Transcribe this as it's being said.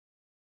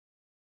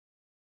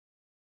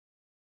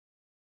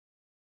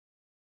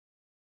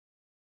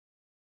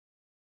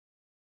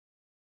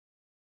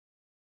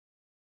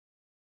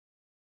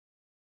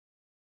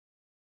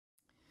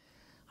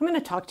I'm going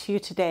to talk to you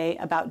today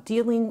about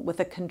dealing with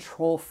a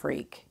control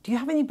freak. Do you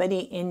have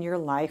anybody in your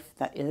life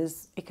that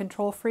is a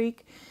control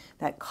freak,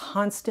 that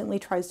constantly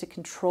tries to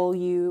control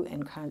you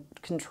and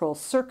control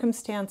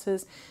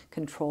circumstances,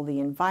 control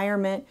the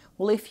environment?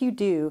 Well, if you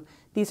do,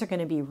 these are going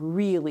to be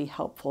really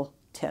helpful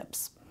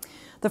tips.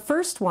 The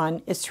first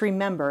one is to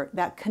remember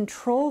that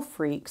control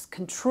freaks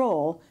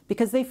control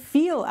because they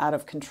feel out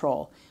of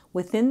control.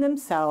 Within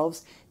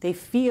themselves, they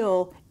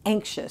feel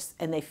anxious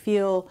and they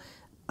feel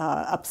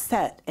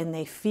upset and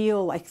they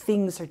feel like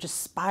things are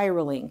just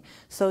spiraling.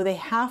 So they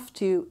have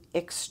to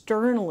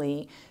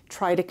externally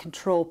try to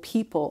control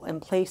people and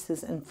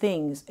places and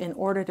things in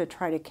order to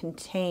try to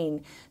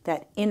contain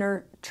that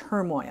inner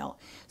turmoil.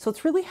 So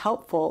it's really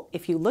helpful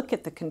if you look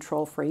at the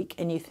control freak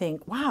and you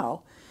think,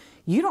 wow,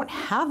 you don't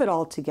have it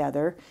all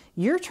together.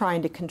 You're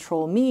trying to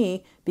control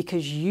me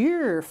because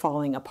you're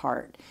falling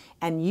apart.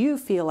 And you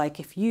feel like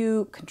if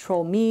you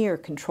control me or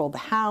control the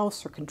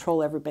house or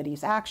control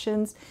everybody's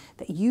actions,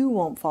 that you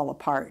won't fall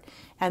apart.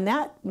 And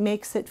that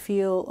makes it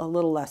feel a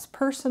little less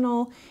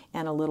personal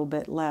and a little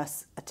bit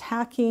less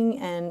attacking,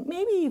 and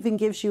maybe even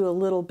gives you a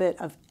little bit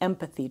of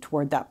empathy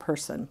toward that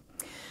person.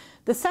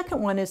 The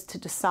second one is to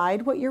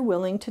decide what you're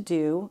willing to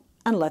do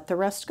and let the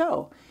rest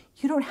go.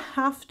 You don't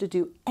have to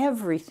do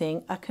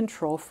everything a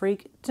control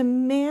freak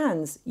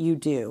demands you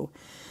do.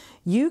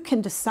 You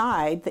can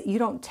decide that you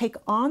don't take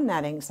on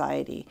that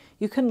anxiety.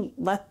 You can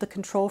let the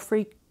control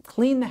freak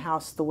clean the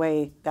house the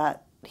way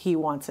that he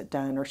wants it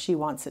done or she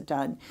wants it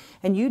done,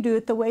 and you do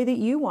it the way that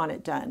you want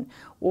it done.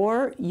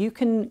 Or you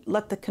can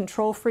let the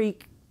control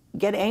freak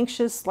get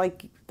anxious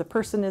like the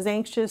person is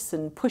anxious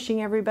and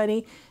pushing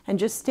everybody, and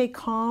just stay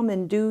calm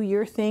and do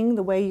your thing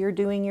the way you're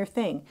doing your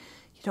thing.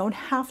 You don't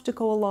have to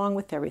go along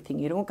with everything.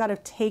 You don't got to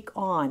take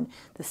on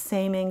the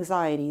same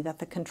anxiety that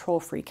the control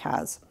freak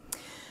has.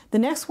 The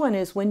next one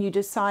is when you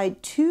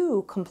decide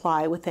to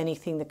comply with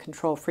anything the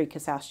control freak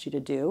has asked you to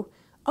do,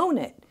 own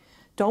it.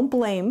 Don't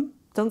blame.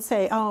 Don't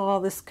say, oh,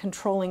 this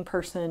controlling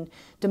person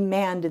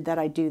demanded that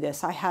I do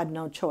this. I had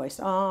no choice.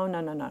 Oh, no,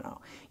 no, no,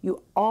 no.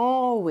 You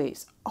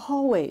always,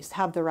 always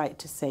have the right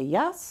to say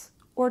yes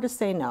or to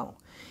say no.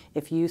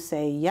 If you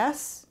say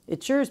yes,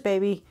 it's yours,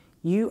 baby.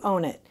 You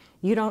own it.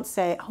 You don't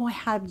say, oh, I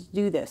had to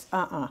do this.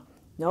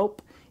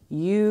 Nope.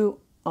 You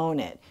own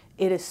it.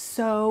 It is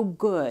so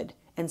good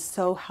and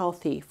so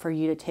healthy for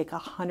you to take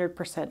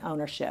 100%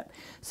 ownership.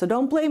 So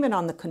don't blame it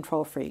on the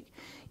control freak.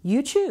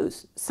 You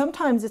choose.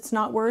 Sometimes it's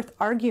not worth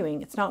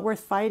arguing. It's not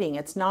worth fighting.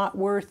 It's not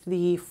worth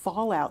the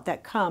fallout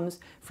that comes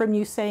from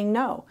you saying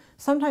no.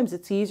 Sometimes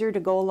it's easier to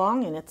go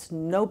along and it's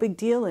no big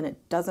deal and it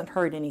doesn't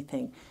hurt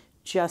anything.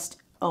 Just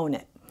own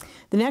it.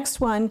 The next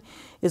one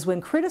is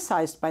when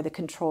criticized by the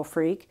control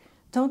freak,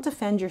 don't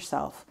defend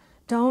yourself.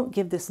 Don't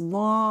give this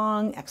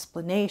long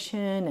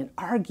explanation and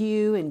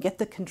argue and get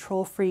the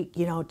control freak,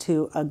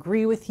 to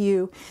agree with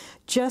you.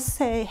 Just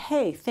say,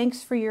 hey,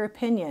 thanks for your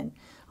opinion.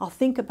 I'll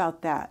think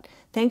about that.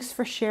 Thanks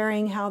for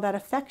sharing how that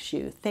affects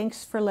you.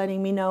 Thanks for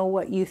letting me know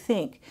what you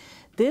think.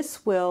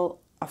 This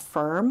will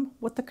affirm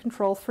what the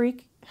control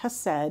freak has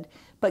said,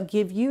 but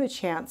give you a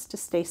chance to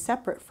stay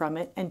separate from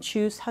it and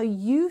choose how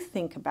you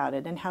think about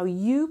it and how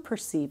you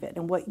perceive it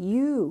and what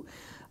you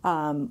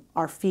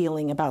are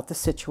feeling about the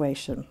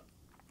situation.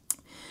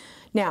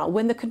 Now,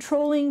 when the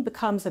controlling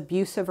becomes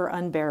abusive or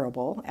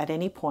unbearable at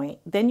any point,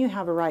 then you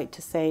have a right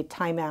to say,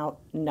 time out,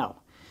 no.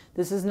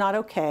 This is not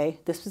okay.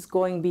 This is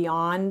going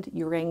beyond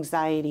your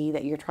anxiety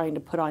that you're trying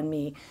to put on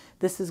me.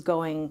 This is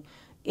going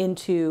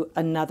into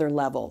another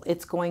level.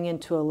 It's going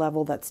into a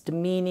level that's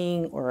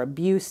demeaning or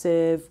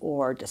abusive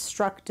or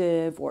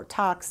destructive or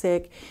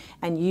toxic,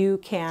 and you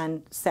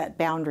can set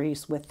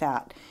boundaries with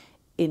that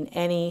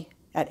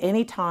at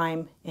any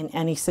time, in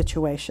any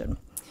situation.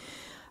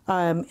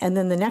 And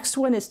then the next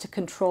one is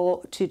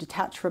to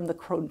detach from the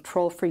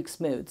control freak's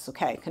moods.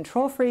 Okay,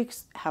 control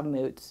freaks have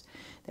moods.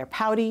 They're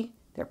pouty,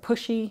 they're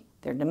pushy,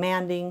 they're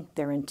demanding,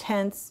 they're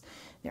intense,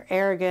 they're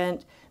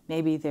arrogant,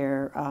 maybe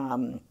they're,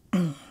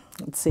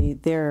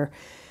 they're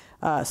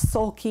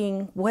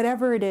sulking,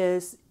 whatever it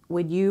is.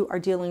 When you are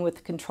dealing with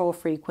the control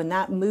freak, when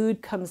that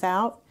mood comes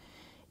out,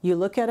 you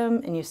look at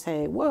them and you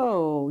say,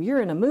 whoa, you're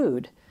in a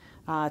mood.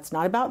 It's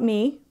not about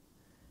me.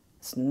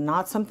 It's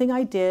not something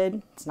I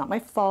did. It's not my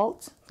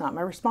fault. It's not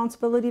my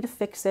responsibility to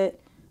fix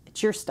it.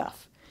 It's your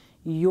stuff,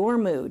 your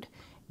mood.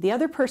 The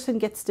other person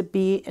gets to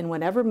be in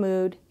whatever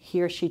mood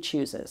he or she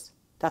chooses.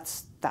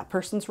 That's that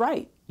person's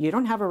right. You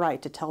don't have a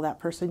right to tell that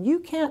person, you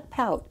can't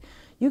pout,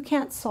 you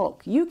can't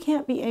sulk, you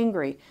can't be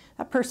angry.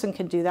 That person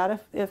can do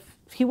that if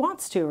he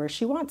wants to or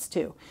she wants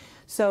to.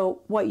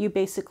 So what you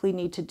basically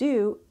need to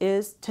do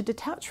is to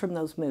detach from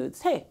those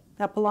moods. Hey,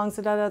 that belongs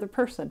to that other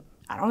person.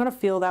 I don't want to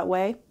feel that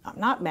way. I'm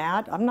not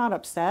mad. I'm not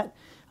upset.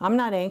 I'm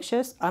not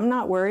anxious. I'm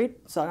not worried.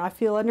 So I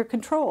feel under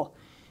control.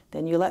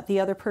 Then you let the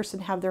other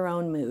person have their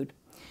own mood.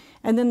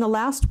 And then the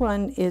last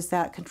one is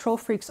that control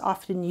freaks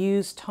often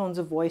use tones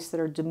of voice that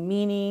are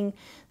demeaning,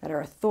 that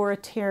are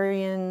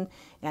authoritarian,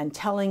 and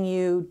telling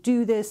you,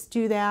 do this,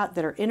 do that,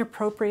 that are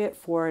inappropriate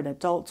for an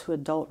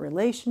adult-to-adult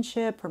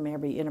relationship, or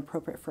maybe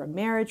inappropriate for a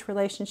marriage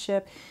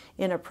relationship,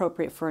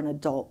 inappropriate for an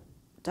adult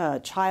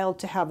child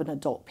to have an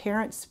adult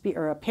parent speak,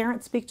 or a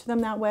parent speak to them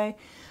that way.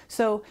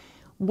 So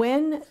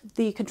when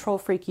the control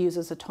freak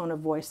uses a tone of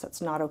voice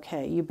that's not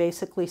okay, you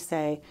basically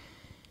say,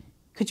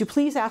 could you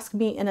please ask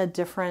me in a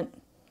different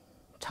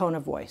tone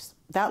of voice?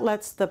 That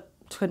lets the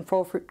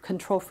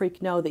control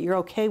freak know that you're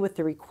okay with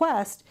the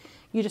request,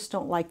 you just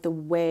don't like the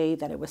way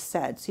that it was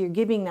said. So you're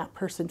giving that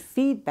person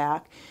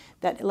feedback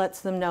that lets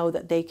them know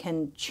that they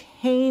can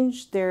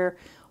change their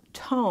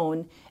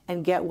tone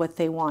and get what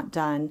they want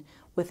done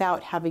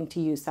without having to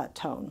use that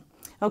tone.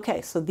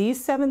 Okay, so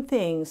these 7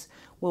 things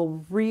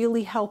will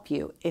really help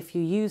you if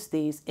you use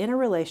these in a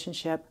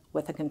relationship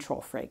with a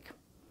control freak.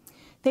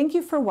 Thank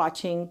you for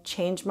watching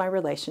Change My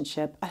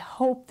Relationship. I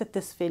hope that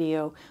this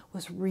video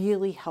was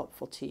really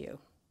helpful to you.